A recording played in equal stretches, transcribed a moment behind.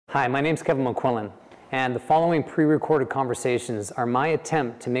Hi, my name's Kevin McQuillan, and the following pre-recorded conversations are my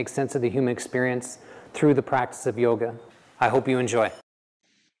attempt to make sense of the human experience through the practice of yoga. I hope you enjoy.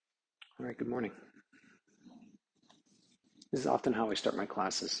 All right, good morning. This is often how I start my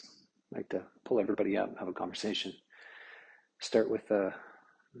classes. I like to pull everybody up, have a conversation. Start with an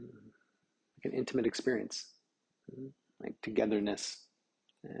intimate experience, like togetherness,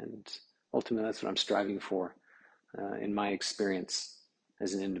 and ultimately that's what I'm striving for in my experience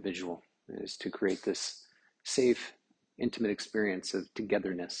as an individual, is to create this safe, intimate experience of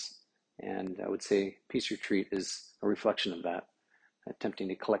togetherness. And I would say Peace Retreat is a reflection of that, attempting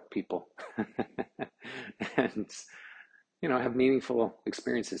to collect people and, have meaningful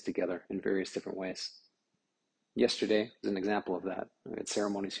experiences together in various different ways. Yesterday is an example of that. We had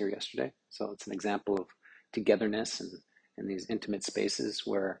ceremonies here yesterday, so it's an example of togetherness and these intimate spaces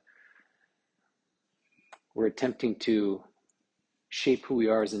where we're attempting to shape who we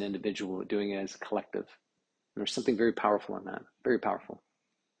are as an individual, doing it as a collective. And there's something very powerful in that, very powerful.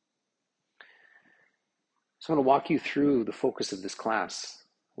 So I'm going to walk you through the focus of this class,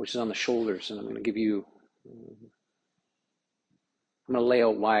 which is on the shoulders, and I'm going to lay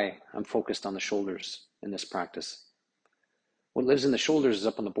out why I'm focused on the shoulders in this practice. What lives in the shoulders is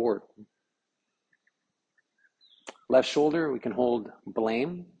up on the board. Left shoulder, we can hold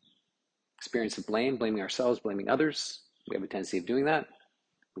blame, experience of blame, blaming ourselves, blaming others. We have a tendency of doing that.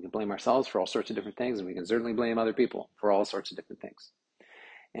 We can blame ourselves for all sorts of different things, and we can certainly blame other people for all sorts of different things.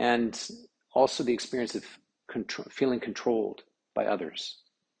 And also the experience of feeling controlled by others,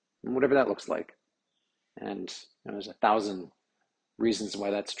 and whatever that looks like. And there's 1,000 reasons why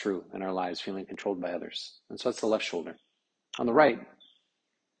that's true in our lives, feeling controlled by others. And so that's the left shoulder. On the right,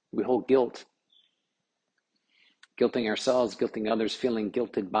 we hold guilt, guilting ourselves, guilting others, feeling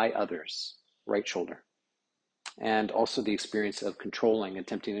guilted by others, right shoulder. And also the experience of controlling,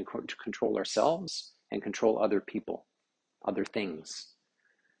 attempting to control ourselves and control other people, other things.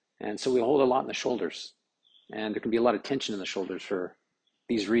 And so we hold a lot in the shoulders, and there can be a lot of tension in the shoulders for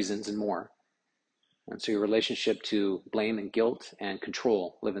these reasons and more. And so your relationship to blame and guilt and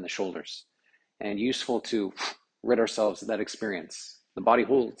control live in the shoulders, and useful to rid ourselves of that experience. The body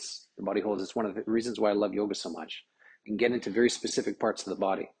holds. It's one of the reasons why I love yoga so much. You can get into very specific parts of the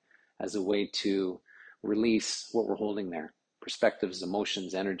body as a way to release what we're holding there, perspectives,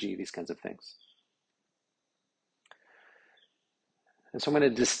 emotions, energy, these kinds of things. And so I'm going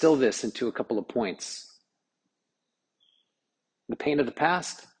to distill this into a couple of points. The pain of the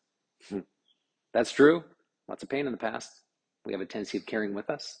past, that's true. Lots of pain in the past. We have a tendency of carrying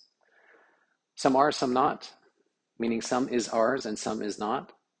with us. Some are, some not, meaning some is ours and some is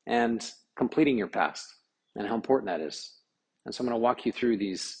not. And completing your past and how important that is. And so I'm going to walk you through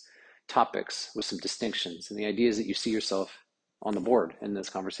these topics with some distinctions. And the idea is that you see yourself on the board in this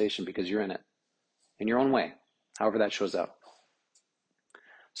conversation because you're in it, in your own way, however that shows up.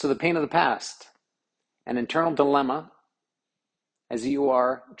 So the pain of the past, an internal dilemma as you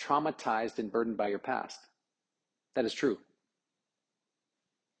are traumatized and burdened by your past. That is true.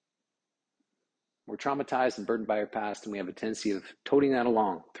 We're traumatized and burdened by our past, and we have a tendency of toting that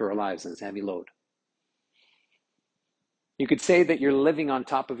along through our lives as a heavy load. You could say that you're living on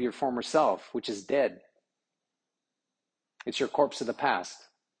top of your former self, which is dead. It's your corpse of the past.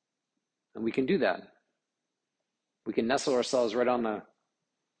 And we can do that. We can nestle ourselves right on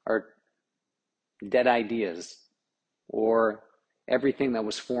our dead ideas or everything that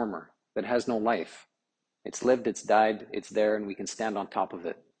was former, that has no life. It's lived, it's died, it's there, and we can stand on top of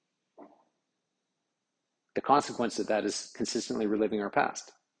it. The consequence of that is consistently reliving our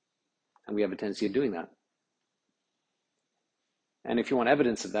past. And we have a tendency of doing that. And if you want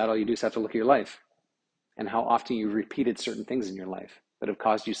evidence of that, all you do is have to look at your life and how often you repeated certain things in your life that have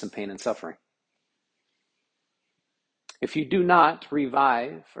caused you some pain and suffering. If you do not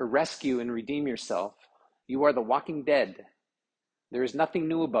revive or rescue and redeem yourself, you are the walking dead. There is nothing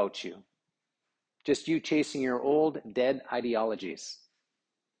new about you, just you chasing your old dead ideologies.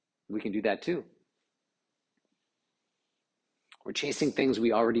 We can do that too. We're chasing things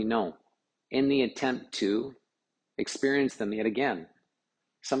we already know in the attempt to experience them yet again.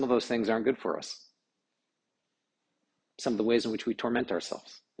 Some of those things aren't good for us. Some of the ways in which we torment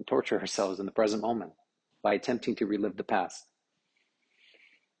ourselves and torture ourselves in the present moment by attempting to relive the past.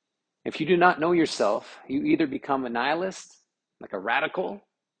 If you do not know yourself, you either become a nihilist, like a radical,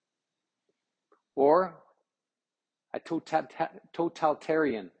 or a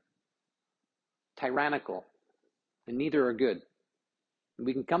totalitarian, tyrannical, and neither are good.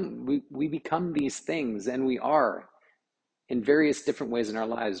 We become these things, and we are in various different ways in our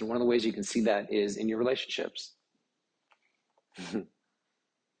lives. And one of the ways you can see that is in your relationships.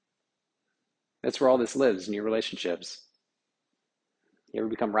 That's where all this lives, in your relationships. You ever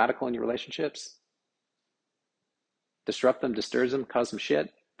become radical in your relationships? Disrupt them, disturb them, cause some shit?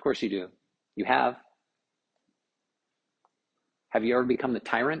 Of course you do. You have. Have you ever become the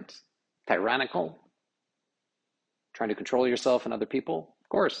tyrant? Tyrannical? Trying to control yourself and other people? Of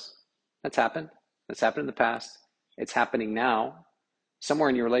course. That's happened. That's happened in the past. It's happening now, somewhere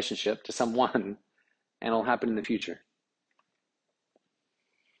in your relationship to someone, and it'll happen in the future.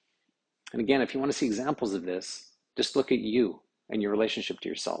 And again, if you want to see examples of this, just look at you and your relationship to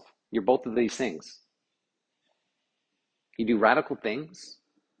yourself. You're both of these things. You do radical things,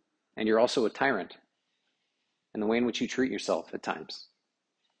 and you're also a tyrant in the way in which you treat yourself at times.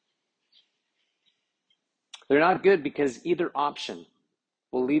 They're not good because either option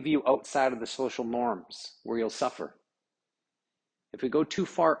will leave you outside of the social norms where you'll suffer. If we go too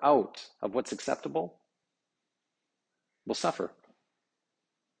far out of what's acceptable, we'll suffer.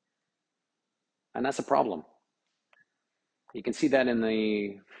 And that's a problem. You can see that in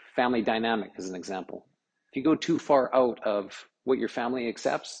the family dynamic as an example. If you go too far out of what your family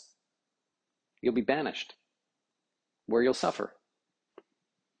accepts, you'll be banished, where you'll suffer.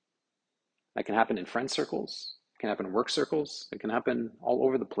 That can happen in friend circles, it can happen in work circles, it can happen all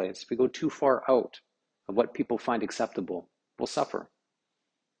over the place. If we go too far out of what people find acceptable, we'll suffer.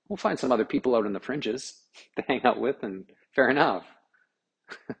 We'll find some other people out in the fringes to hang out with, and fair enough.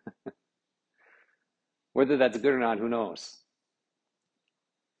 Whether that's good or not, who knows?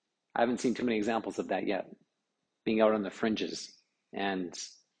 I haven't seen too many examples of that yet, being out on the fringes and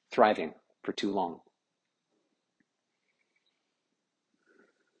thriving for too long.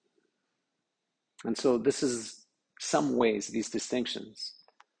 And so this is some ways, these distinctions,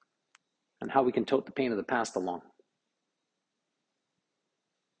 and how we can tote the pain of the past along.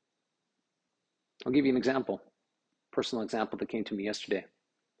 I'll give you an example, personal example that came to me yesterday.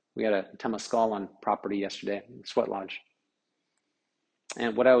 We had a temescal on property yesterday, sweat lodge.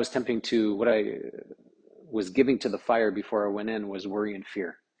 And what I was giving to the fire before I went in was worry and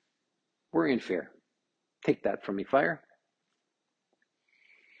fear. Worry and fear. Take that from me, fire.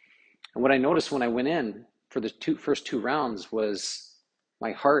 And what I noticed when I went in for the first two rounds was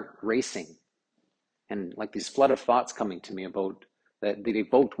my heart racing and like these flood of thoughts coming to me about that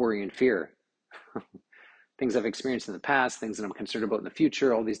evoked worry and fear. Things I've experienced in the past, things that I'm concerned about in the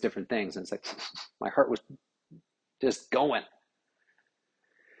future, all these different things. And it's like my heart was just going,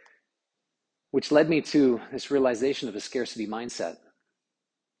 which led me to this realization of a scarcity mindset,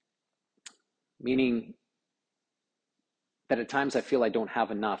 meaning that at times I feel I don't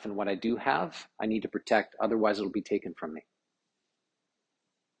have enough, and what I do have, I need to protect, otherwise it'll be taken from me.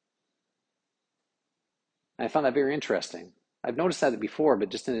 And I found that very interesting. I've noticed that before, but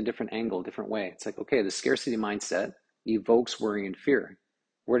just in a different angle, different way. It's like, okay, the scarcity mindset evokes worry and fear.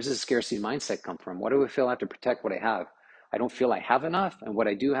 Where does the scarcity mindset come from? What do I feel I have to protect what I have? I don't feel I have enough, and what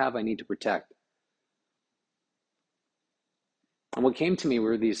I do have, I need to protect. And what came to me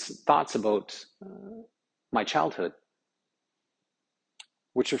were these thoughts about my childhood,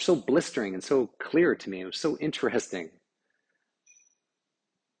 which are so blistering and so clear to me. It was so interesting.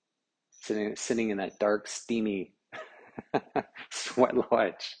 Sitting in that dark, steamy sweat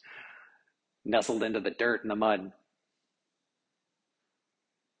lodge, nestled into the dirt and the mud.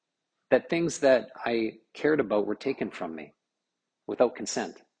 That things that I cared about were taken from me without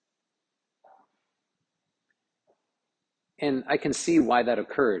consent. And I can see why that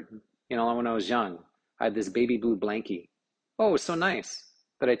occurred. You know, when I was young, I had this baby blue blankie. Oh, it was so nice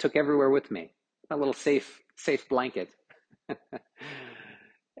that I took everywhere with me. A little safe blanket.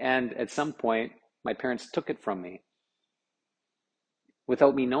 And at some point, my parents took it from me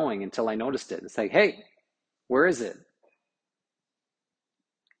without me knowing until I noticed it. It's like, hey, where is it?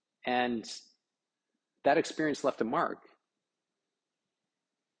 And that experience left a mark.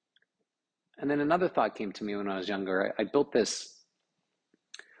 And then another thought came to me when I was younger. I built this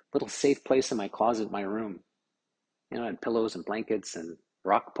little safe place in my closet, my room. You know, I had pillows and blankets and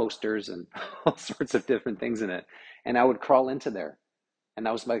rock posters and all sorts of different things in it. And I would crawl into there. And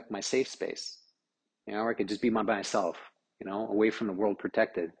that was like my safe space. You know, where I could just be by myself, you know, away from the world,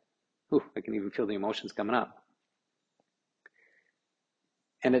 protected. Ooh, I can even feel the emotions coming up.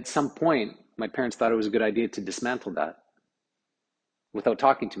 And at some point, my parents thought it was a good idea to dismantle that without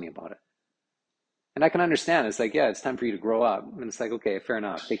talking to me about it. And I can understand. It's like, yeah, it's time for you to grow up. And it's like, okay, fair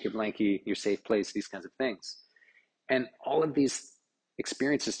enough. Take your blankie, your safe place, these kinds of things. And all of these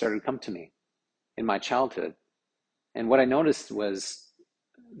experiences started to come to me in my childhood. And what I noticed was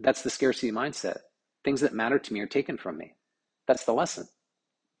that's the scarcity mindset. Things that matter to me are taken from me. That's the lesson.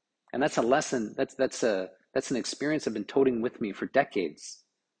 And that's a lesson, that's an experience I've been toting with me for decades.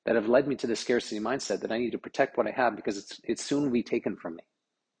 that have led me to the scarcity mindset that I need to protect what I have because it's soon will be taken from me.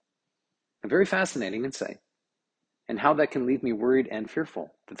 A very fascinating insight. And how that can leave me worried and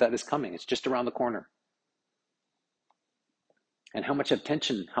fearful that is coming. It's just around the corner. And how much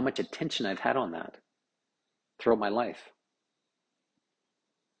attention I've had on that throughout my life.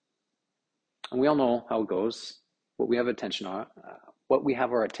 And we all know how it goes. What we have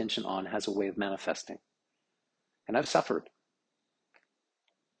our attention on has a way of manifesting. And I've suffered.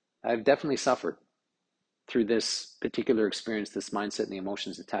 I've definitely suffered through this particular experience, this mindset and the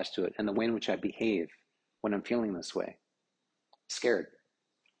emotions attached to it, and the way in which I behave when I'm feeling this way. Scared.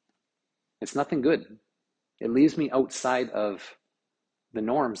 It's nothing good. It leaves me outside of the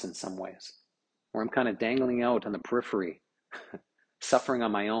norms in some ways, where I'm kind of dangling out on the periphery, suffering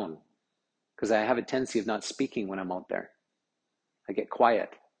on my own, because I have a tendency of not speaking when I'm out there. I get quiet,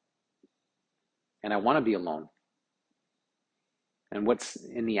 and I want to be alone. And what's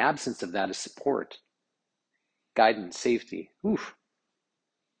in the absence of that is support, guidance, safety. Oof.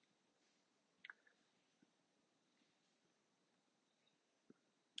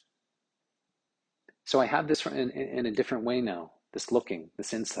 So I have this in a different way now, this looking,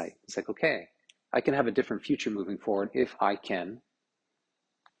 this insight. It's like, okay, I can have a different future moving forward if I can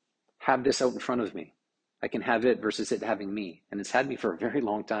have this out in front of me. I can have it versus it having me. And it's had me for a very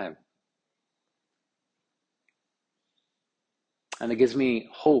long time. And it gives me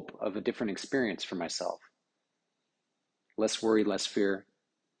hope of a different experience for myself. Less worry, less fear,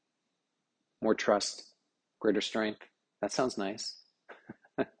 more trust, greater strength. That sounds nice.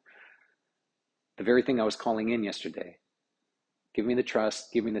 The very thing I was calling in yesterday. Give me the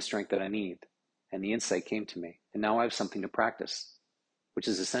trust, give me the strength that I need. And the insight came to me. And now I have something to practice, which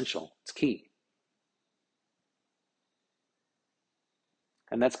is essential. It's key.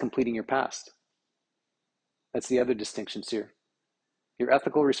 And that's completing your past. That's the other distinctions here. Your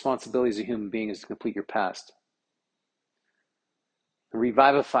ethical responsibility as a human being is to complete your past. And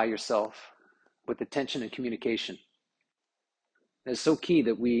revivify yourself with attention and communication. It's so key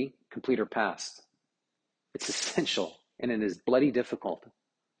that we complete our past. It's essential, and it is bloody difficult.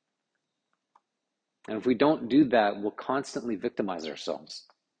 And if we don't do that, we'll constantly victimize ourselves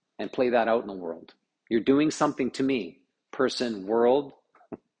and play that out in the world. You're doing something to me, person, world,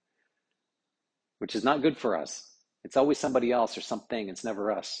 which is not good for us. It's always somebody else or something. It's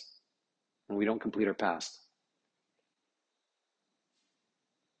never us. And we don't complete our past.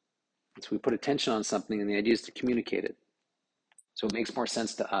 So we put attention on something, and the idea is to communicate it. So it makes more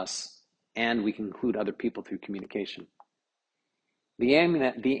sense to us, and we can include other people through communication. The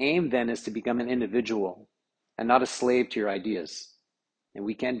aim then is to become an individual and not a slave to your ideas. And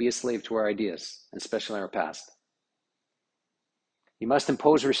we can be a slave to our ideas, especially our past. You must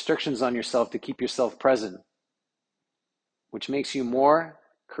impose restrictions on yourself to keep yourself present, which makes you more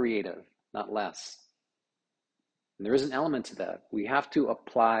creative, not less. And there is an element to that. We have to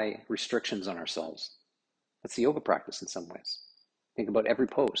apply restrictions on ourselves. That's the yoga practice in some ways. Think about every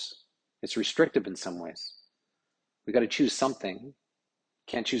pose. It's restrictive in some ways. We got to choose something.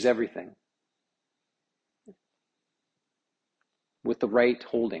 Can't choose everything. With the right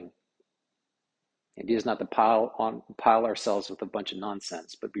holding. The idea is not to pile ourselves with a bunch of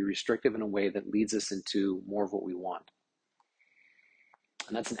nonsense, but be restrictive in a way that leads us into more of what we want.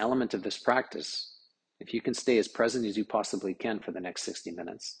 And that's an element of this practice. If you can stay as present as you possibly can for the next 60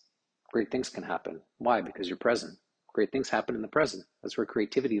 minutes, great things can happen. Why? Because you're present. Great things happen in the present. That's where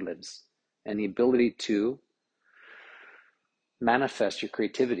creativity lives. And the ability to manifest your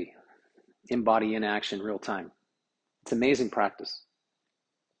creativity, embody in action, real time. It's amazing practice.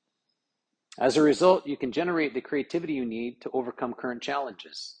 As a result, you can generate the creativity you need to overcome current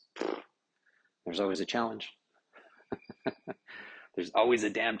challenges. There's always a challenge. There's always a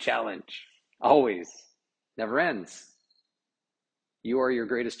damn challenge. Always. Never ends. You are your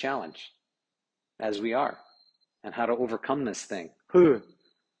greatest challenge, as we are. And how to overcome this thing.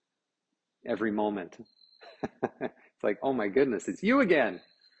 Every moment. It's like, oh my goodness, it's you again.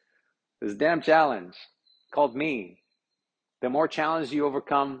 This damn challenge called me. The more challenges you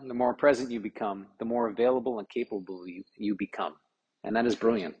overcome, the more present you become, the more available and capable you become. And that is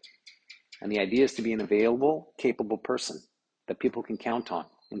brilliant. And the idea is to be an available, capable person that people can count on,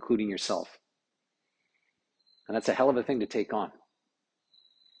 including yourself. And that's a hell of a thing to take on.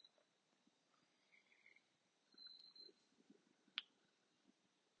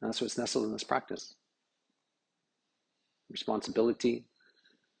 And that's what's nestled in this practice. Responsibility,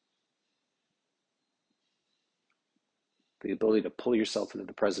 the ability to pull yourself into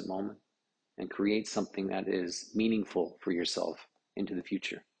the present moment and create something that is meaningful for yourself into the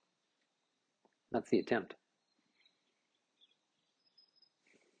future. That's the attempt.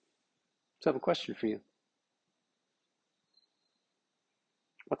 So I have a question for you.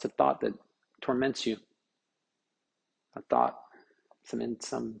 What's a thought that torments you? A thought,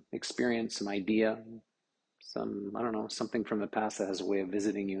 some experience, some idea, some, I don't know, something from the past that has a way of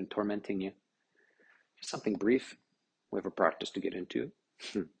visiting you and tormenting you. Just something brief. We have a practice to get into.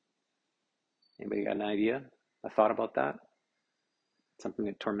 Anybody got an idea? A thought about that? Something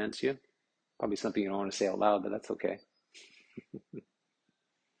that torments you? Probably something you don't want to say out loud, but that's okay.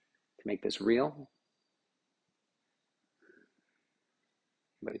 To make this real,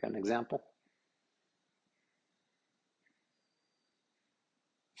 anybody got an example?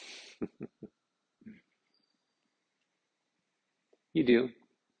 You do.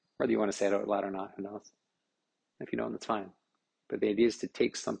 Whether you want to say it out loud or not, who knows? If you don't, that's fine. But the idea is to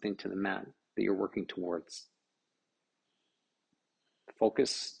take something to the mat that you're working towards. The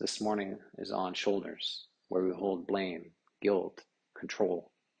focus this morning is on shoulders, where we hold blame, guilt, control.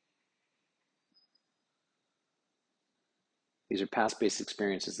 These are past-based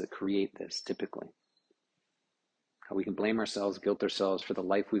experiences that create this typically. How we can blame ourselves, guilt ourselves for the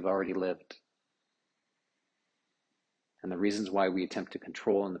life we've already lived, and the reasons why we attempt to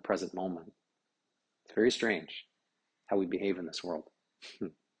control in the present moment. It's very strange how we behave in this world.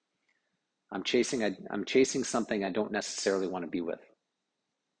 I'm chasing something I don't necessarily want to be with.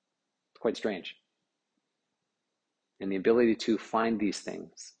 It's quite strange. And the ability to find these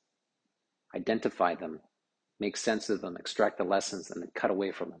things, identify them, make sense of them, extract the lessons, and then cut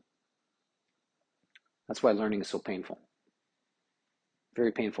away from them. That's why learning is so painful.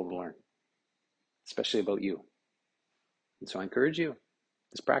 Very painful to learn, especially about you. And so I encourage you,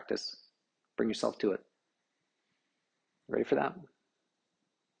 this practice, bring yourself to it. Ready for that?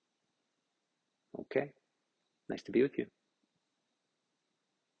 Okay. Nice to be with you.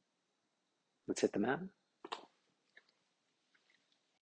 Let's hit the mat.